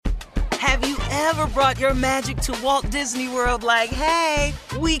Have you ever brought your magic to Walt Disney World like, hey,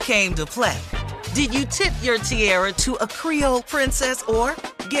 we came to play? Did you tip your tiara to a Creole princess or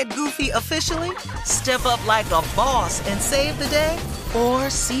get goofy officially? Step up like a boss and save the day? Or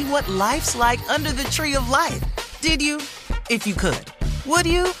see what life's like under the tree of life? Did you? If you could. Would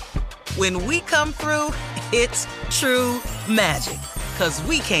you? When we come through, it's true magic. 'Cause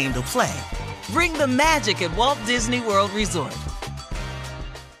we came to play. Bring the magic at Walt Disney World Resort.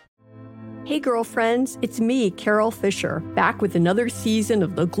 Hey girlfriends, it's me, Carol Fisher, back with another season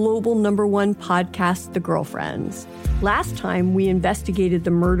of the global #1 podcast, The Girlfriends. Last time, we investigated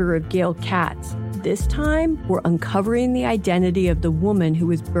the murder of Gail Katz. This time, we're uncovering the identity of the woman who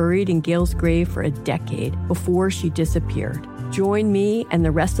was buried in Gail's grave for a decade before she disappeared. Join me and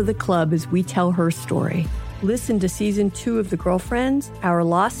the rest of the club as we tell her story. Listen to Season 2 of The Girlfriends, Our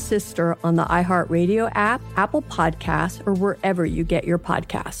Lost Sister on the iHeartRadio app, Apple Podcasts, or wherever you get your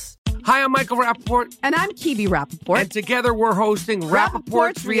podcasts. Hi, I'm Michael Rappaport. And I'm Kibi Rappaport. And together we're hosting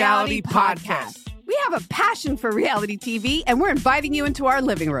Rappaport's Reality Podcast. We have a passion for reality TV, and we're inviting you into our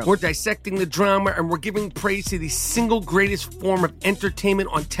living room. We're dissecting the drama, and we're giving praise to the single greatest form of entertainment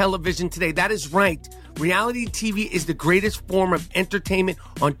on television today. That is right. Reality TV is the greatest form of entertainment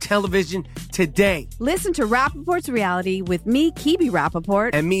on television today. Listen to Rappaport's Reality with me, Kibi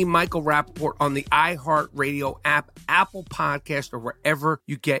Rappaport. And me, Michael Rappaport, on the iHeartRadio app, Apple Podcast, or wherever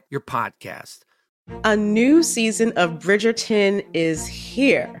you get your podcast. A new season of Bridgerton is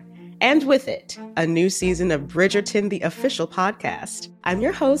here. And with it, a new season of Bridgerton, the official podcast. I'm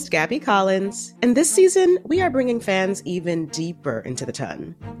your host, Gabby Collins, and this season, we are bringing fans even deeper into the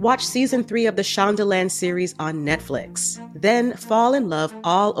ton. Watch season 3 of the Shondaland series on Netflix. Then fall in love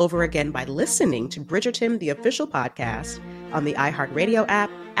all over again by listening to Bridgerton, the official podcast, on the iHeartRadio app,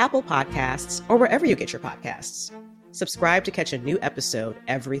 Apple Podcasts, or wherever you get your podcasts. Subscribe to catch a new episode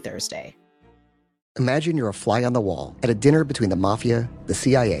every Thursday. Imagine you're a fly on the wall at a dinner between the mafia, the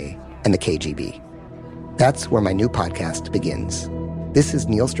CIA, and the KGB. That's where my new podcast begins. This is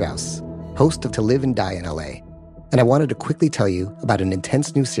Neil Strauss, host of To Live and Die in LA, and I wanted to quickly tell you about an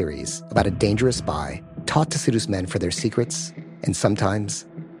intense new series about a dangerous spy taught to seduce men for their secrets and sometimes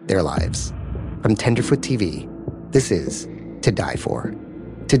their lives. From Tenderfoot TV, this is To Die For.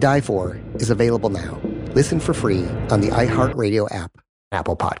 To Die For is available now. Listen for free on the iHeartRadio app,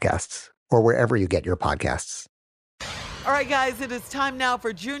 Apple Podcasts, or wherever you get your podcasts. All right, guys, it is time now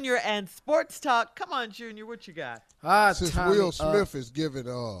for Junior and Sports Talk. Come on, Junior, what you got? Since Tommy, Will Smith is giving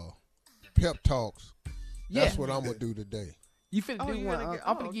pep talks, that's what I'm going to do today. You finna do one.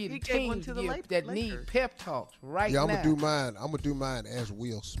 I'm finna give teams that need pep talks right now. Yeah, I'm going to do mine. I'm going to do mine as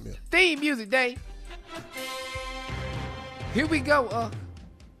Will Smith. Theme music, Dave. Here we go.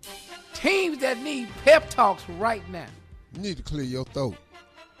 Teams that need pep talks right now. You need to clear your throat.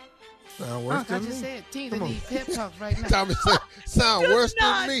 Sound worse than me. I just said teams that need pep talks right now. Tommy said, sound worse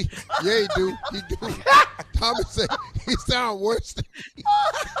than me. Yeah, he do. Tommy said, he sound worse than me.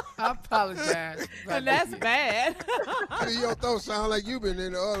 I apologize. And that's bad. Clear your throat sound like you been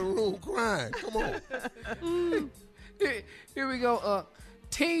in the other room crying. Come on. Here we go.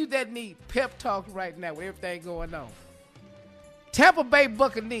 Teams that need pep talks right now with everything going on. Tampa Bay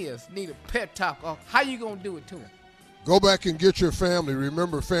Buccaneers need a pep talk. How you going to do it to them? Go back and get your family.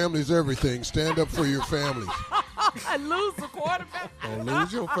 Remember, family's everything. Stand up for your families. I lose the quarterback. Don't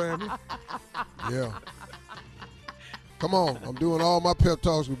lose your family. Yeah. Come on. I'm doing all my pep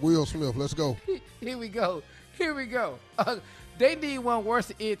talks with Will Smith. Let's go. Here we go. They need one worse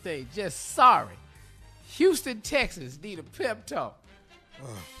than anything. Just sorry. Houston, Texas need a pep talk.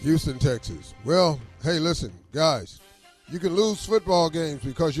 Houston, Texas. Well, hey, listen, guys. You can lose football games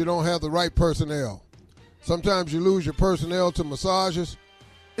because you don't have the right personnel. Sometimes you lose your personnel to massages.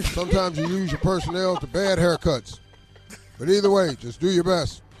 Sometimes you lose your personnel to bad haircuts. But either way, just do your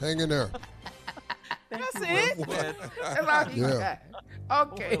best. Hang in there. That's it? Yeah.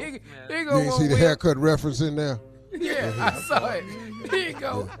 Okay. Here you go. You ain't see the haircut reference in there? Yeah, I saw it. Here you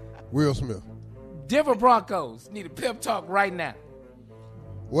go. Yeah. Will Smith. Denver Broncos need a pep talk right now.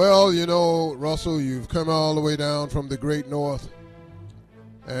 Well, you know, Russell, you've come all the way down from the Great North.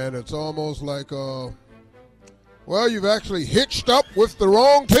 And it's almost like, well, you've actually hitched up with the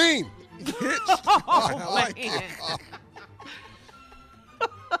wrong team. I like it.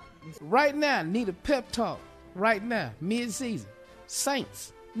 Right now, need a pep talk. Right now, mid-season.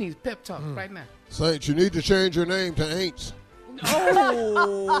 Saints needs pep talk right now. Saints, you need to change your name to Aints.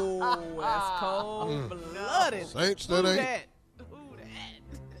 Oh, that's cold-blooded. Saints, that ain't.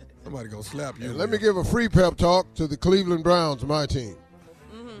 Somebody gonna slap you. Let me give a free pep talk to the Cleveland Browns, my team.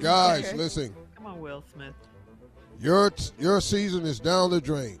 Guys, listen. Come on, Will Smith. Your season is down the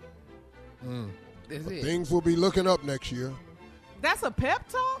drain. That's it. Things will be looking up next year. That's a pep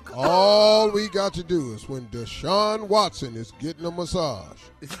talk? All we got to do is when Deshaun Watson is getting a massage.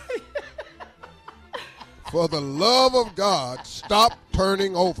 For the love of God, stop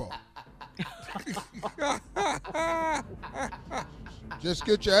turning over. Just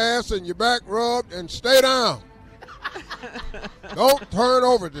get your ass and your back rubbed and stay down. Don't turn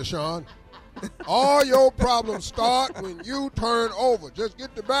over, Deshaun. All your problems start when you turn over. Just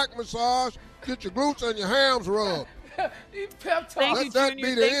get the back massage, get your glutes and your hams rubbed. Thank you, that Junior.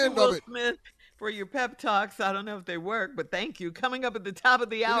 be the Thank end you, Will of it. Smith, for your pep talks. I don't know if they work, but thank you. Coming up at the top of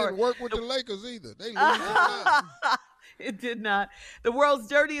the It hour. didn't work with the Lakers either. They lose all It did not. The world's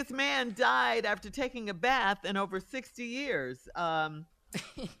dirtiest man died after taking a bath in over 60 years.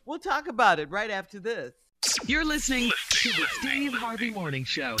 We'll talk about it right after this. You're listening to the Steve Harvey Morning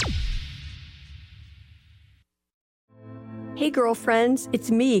Show. Hey girlfriends,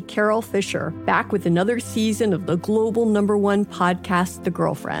 it's me, Carol Fisher, back with another season of the global #1 podcast, The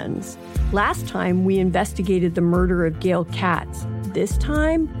Girlfriends. Last time, we investigated the murder of Gail Katz. This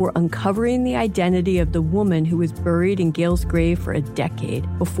time, we're uncovering the identity of the woman who was buried in Gail's grave for a decade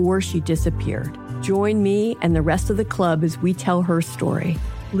before she disappeared. Join me and the rest of the club as we tell her story.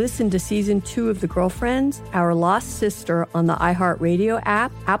 Listen to Season 2 of The Girlfriends, Our Lost Sister on the iHeartRadio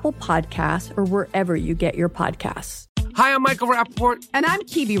app, Apple Podcasts, or wherever you get your podcasts. Hi, I'm Michael Rappaport. And I'm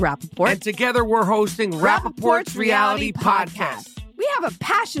Kibi Rappaport. And together we're hosting Rappaport's Reality Podcast. We have a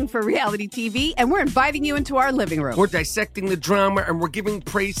passion for reality TV, and we're inviting you into our living room. We're dissecting the drama, and we're giving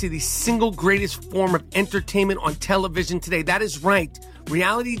praise to the single greatest form of entertainment on television today. That is right.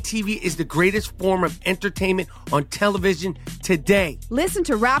 Reality TV is the greatest form of entertainment on television today. Listen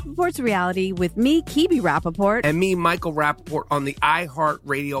to Rappaport's Reality with me, Kibi Rappaport. And me, Michael Rappaport, on the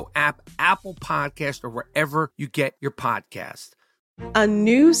iHeartRadio app, Apple Podcast, or wherever you get your podcast. A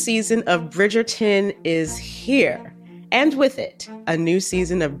new season of Bridgerton is here. And with it, a new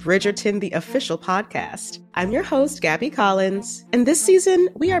season of Bridgerton, the official podcast. I'm your host, Gabby Collins, and this season,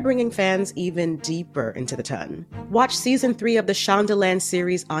 we are bringing fans even deeper into the ton. Watch season 3 of the Shondaland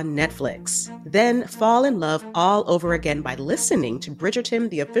series on Netflix. Then fall in love all over again by listening to Bridgerton,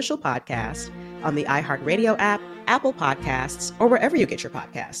 the official podcast, on the iHeartRadio app, Apple Podcasts, or wherever you get your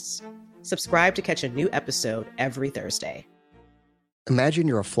podcasts. Subscribe to catch a new episode every Thursday. Imagine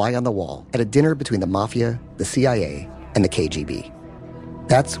you're a fly on the wall at a dinner between the mafia, the CIA, and the KGB.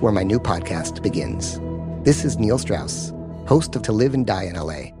 That's where my new podcast begins. This is Neil Strauss, host of To Live and Die in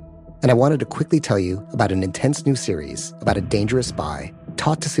LA, and I wanted to quickly tell you about an intense new series about a dangerous spy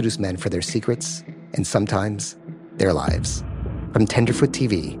taught to seduce men for their secrets and sometimes their lives. From Tenderfoot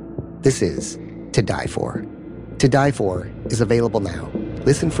TV, this is To Die For. To Die For is available now.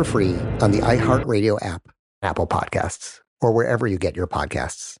 Listen for free on the iHeartRadio app, Apple Podcasts, or wherever you get your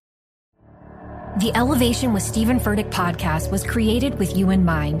podcasts. The Elevation with Stephen Furtick podcast was created with you in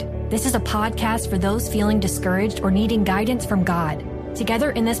mind. This is a podcast for those feeling discouraged or needing guidance from God.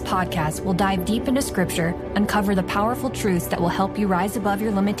 Together in this podcast, we'll dive deep into Scripture, uncover the powerful truths that will help you rise above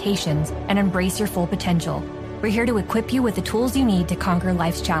your limitations and embrace your full potential. We're here to equip you with the tools you need to conquer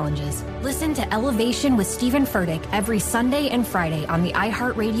life's challenges. Listen to Elevation with Stephen Furtick every Sunday and Friday on the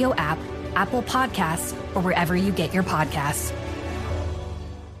iHeartRadio app, Apple Podcasts, or wherever you get your podcasts.